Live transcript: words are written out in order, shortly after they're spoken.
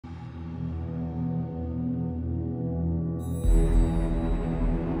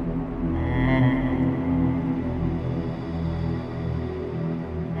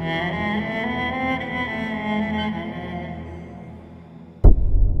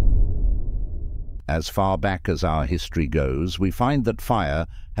As far back as our history goes, we find that fire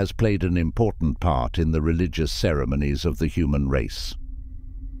has played an important part in the religious ceremonies of the human race.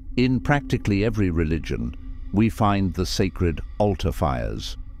 In practically every religion, we find the sacred altar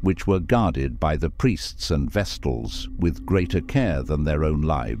fires, which were guarded by the priests and vestals with greater care than their own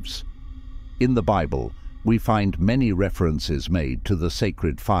lives. In the Bible, we find many references made to the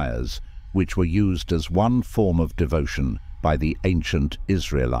sacred fires, which were used as one form of devotion by the ancient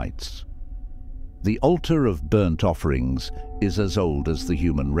Israelites. The altar of burnt offerings is as old as the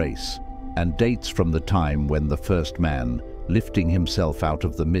human race, and dates from the time when the first man, lifting himself out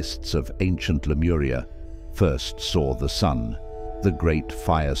of the mists of ancient Lemuria, first saw the sun, the great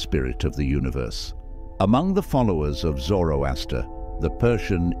fire spirit of the universe. Among the followers of Zoroaster, the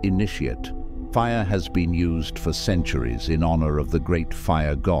Persian initiate, fire has been used for centuries in honor of the great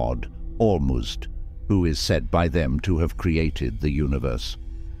fire god, Ormuzd, who is said by them to have created the universe.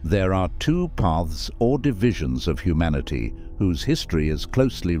 There are two paths or divisions of humanity whose history is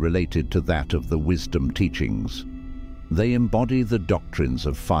closely related to that of the wisdom teachings. They embody the doctrines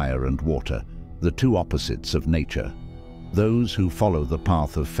of fire and water, the two opposites of nature. Those who follow the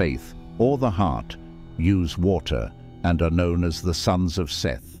path of faith or the heart use water and are known as the sons of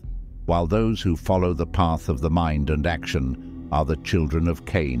Seth, while those who follow the path of the mind and action are the children of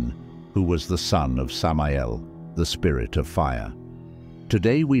Cain, who was the son of Samael, the spirit of fire.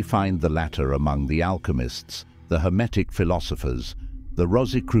 Today we find the latter among the alchemists, the Hermetic philosophers, the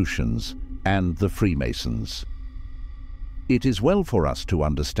Rosicrucians, and the Freemasons. It is well for us to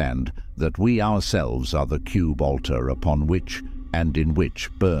understand that we ourselves are the cube altar upon which and in which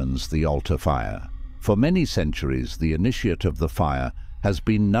burns the altar fire. For many centuries, the initiate of the fire has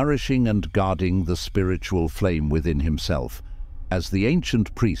been nourishing and guarding the spiritual flame within himself, as the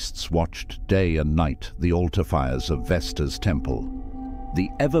ancient priests watched day and night the altar fires of Vesta's temple. The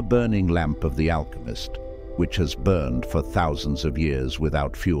ever-burning lamp of the alchemist, which has burned for thousands of years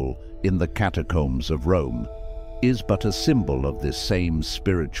without fuel in the catacombs of Rome, is but a symbol of this same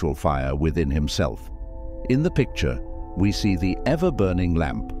spiritual fire within himself. In the picture, we see the ever-burning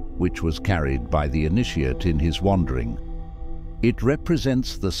lamp which was carried by the initiate in his wandering. It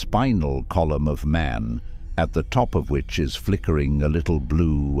represents the spinal column of man, at the top of which is flickering a little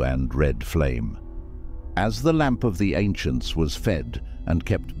blue and red flame. As the lamp of the ancients was fed and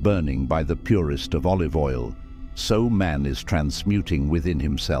kept burning by the purest of olive oil, so man is transmuting within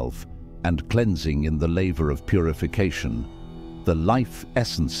himself and cleansing in the laver of purification the life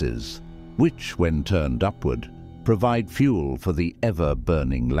essences, which, when turned upward, provide fuel for the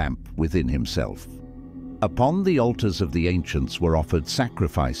ever-burning lamp within himself. Upon the altars of the ancients were offered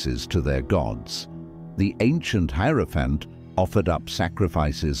sacrifices to their gods. The ancient Hierophant offered up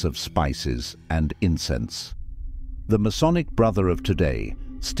sacrifices of spices and incense. The Masonic brother of today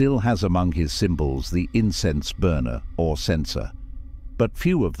still has among his symbols the incense burner or censer, but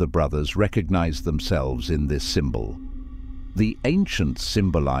few of the brothers recognize themselves in this symbol. The ancients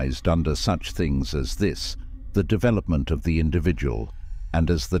symbolized under such things as this the development of the individual, and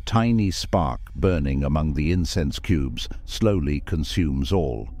as the tiny spark burning among the incense cubes slowly consumes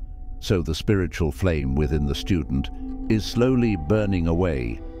all, so the spiritual flame within the student is slowly burning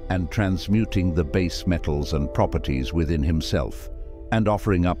away and transmuting the base metals and properties within himself, and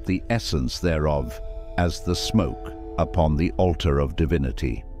offering up the essence thereof as the smoke upon the altar of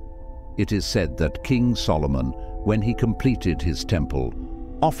divinity. It is said that King Solomon, when he completed his temple,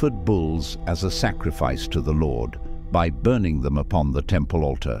 offered bulls as a sacrifice to the Lord by burning them upon the temple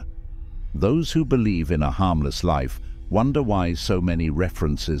altar. Those who believe in a harmless life wonder why so many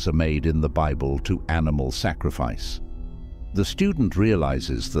references are made in the Bible to animal sacrifice. The student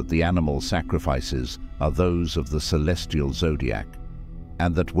realizes that the animal sacrifices are those of the celestial zodiac,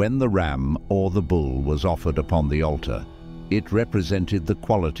 and that when the ram or the bull was offered upon the altar, it represented the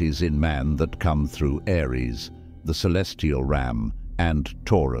qualities in man that come through Aries, the celestial ram, and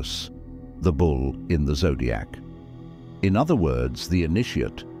Taurus, the bull in the zodiac. In other words, the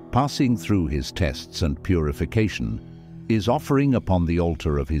initiate, passing through his tests and purification, is offering upon the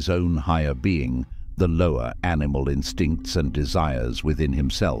altar of his own higher being the lower animal instincts and desires within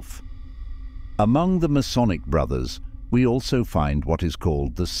himself. Among the Masonic brothers, we also find what is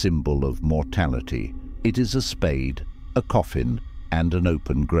called the symbol of mortality. It is a spade, a coffin, and an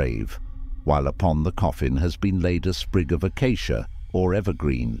open grave, while upon the coffin has been laid a sprig of acacia or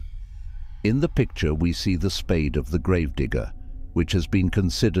evergreen. In the picture we see the spade of the gravedigger, which has been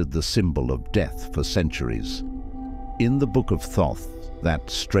considered the symbol of death for centuries. In the Book of Thoth, that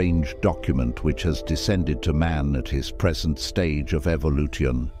strange document which has descended to man at his present stage of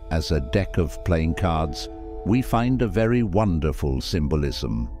evolution as a deck of playing cards, we find a very wonderful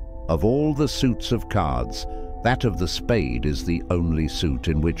symbolism. Of all the suits of cards, that of the spade is the only suit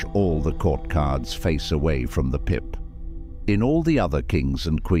in which all the court cards face away from the pip. In all the other kings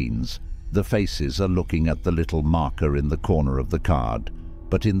and queens, the faces are looking at the little marker in the corner of the card,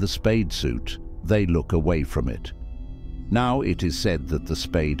 but in the spade suit, they look away from it. Now it is said that the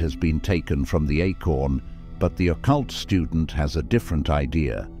spade has been taken from the acorn, but the occult student has a different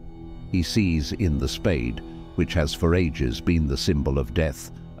idea. He sees in the spade, which has for ages been the symbol of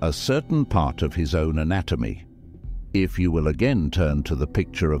death, a certain part of his own anatomy. If you will again turn to the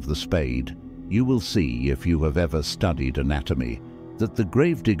picture of the spade, you will see, if you have ever studied anatomy, that the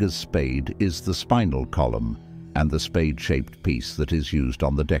gravedigger's spade is the spinal column, and the spade-shaped piece that is used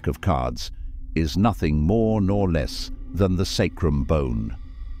on the deck of cards is nothing more nor less than the sacrum bone.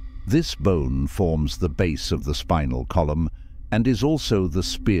 This bone forms the base of the spinal column and is also the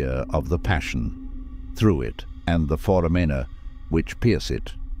spear of the passion. Through it and the foramina, which pierce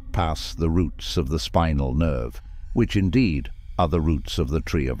it, pass the roots of the spinal nerve, which indeed are the roots of the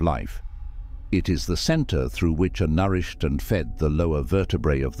tree of life. It is the center through which are nourished and fed the lower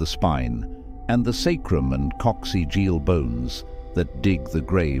vertebrae of the spine, and the sacrum and coccygeal bones that dig the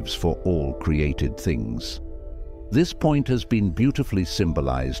graves for all created things. This point has been beautifully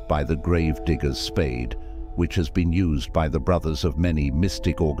symbolized by the grave digger's spade, which has been used by the brothers of many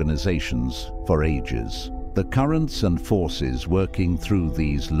mystic organizations for ages. The currents and forces working through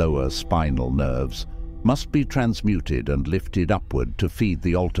these lower spinal nerves must be transmuted and lifted upward to feed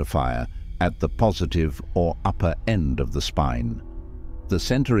the altar fire at the positive or upper end of the spine. The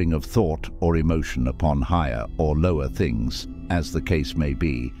centering of thought or emotion upon higher or lower things, as the case may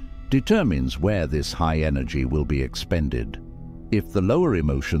be, determines where this high energy will be expended. If the lower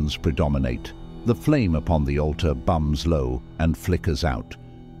emotions predominate, the flame upon the altar bums low and flickers out,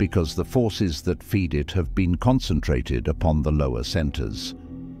 because the forces that feed it have been concentrated upon the lower centers.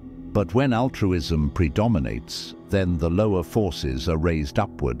 But when altruism predominates, then the lower forces are raised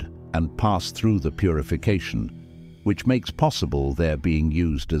upward and pass through the purification, which makes possible their being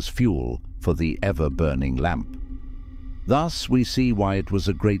used as fuel for the ever-burning lamp. Thus we see why it was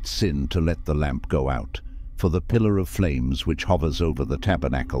a great sin to let the lamp go out, for the pillar of flames which hovers over the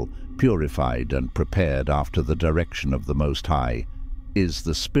tabernacle, purified and prepared after the direction of the Most High, is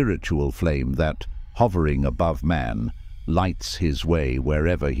the spiritual flame that, hovering above man, lights his way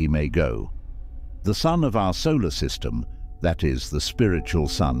wherever he may go. The sun of our solar system, that is, the spiritual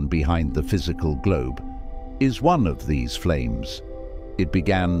sun behind the physical globe, is one of these flames. It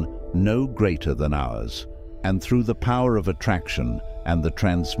began no greater than ours, and through the power of attraction and the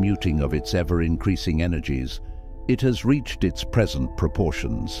transmuting of its ever-increasing energies, it has reached its present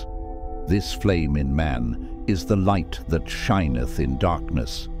proportions. This flame in man is the light that shineth in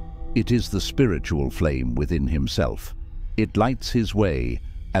darkness. It is the spiritual flame within himself. It lights his way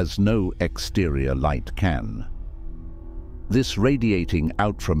as no exterior light can. This radiating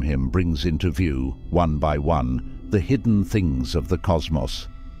out from him brings into view, one by one, the hidden things of the cosmos,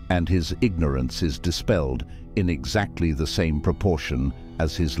 and his ignorance is dispelled in exactly the same proportion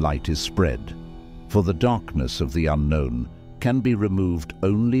as his light is spread. For the darkness of the unknown can be removed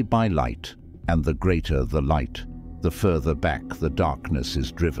only by light, and the greater the light, the further back the darkness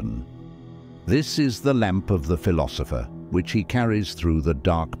is driven. This is the lamp of the philosopher, which he carries through the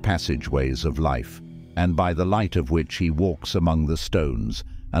dark passageways of life, and by the light of which he walks among the stones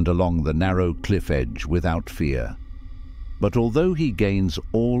and along the narrow cliff edge without fear. But although he gains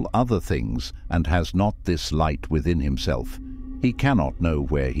all other things and has not this light within himself, he cannot know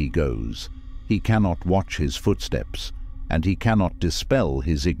where he goes, he cannot watch his footsteps, and he cannot dispel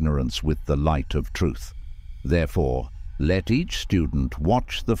his ignorance with the light of truth. Therefore, let each student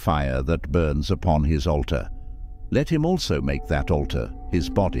watch the fire that burns upon his altar. Let him also make that altar, his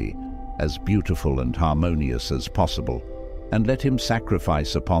body, as beautiful and harmonious as possible, and let him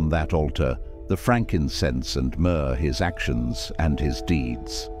sacrifice upon that altar the frankincense and myrrh, his actions and his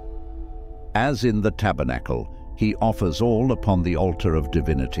deeds. As in the tabernacle, he offers all upon the altar of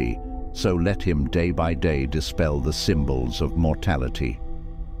divinity, so let him day by day dispel the symbols of mortality.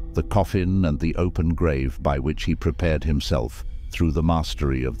 The coffin and the open grave by which he prepared himself through the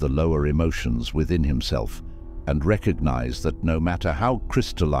mastery of the lower emotions within himself, and recognize that no matter how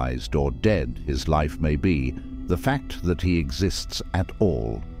crystallized or dead his life may be, the fact that he exists at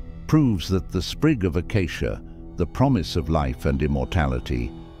all proves that the sprig of acacia, the promise of life and immortality,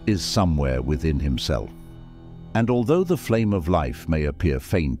 is somewhere within himself. And although the flame of life may appear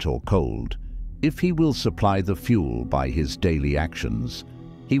faint or cold, if he will supply the fuel by his daily actions,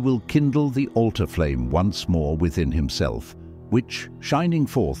 he will kindle the altar flame once more within himself, which, shining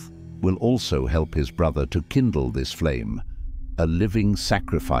forth, will also help his brother to kindle this flame, a living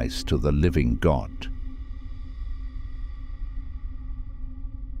sacrifice to the living God.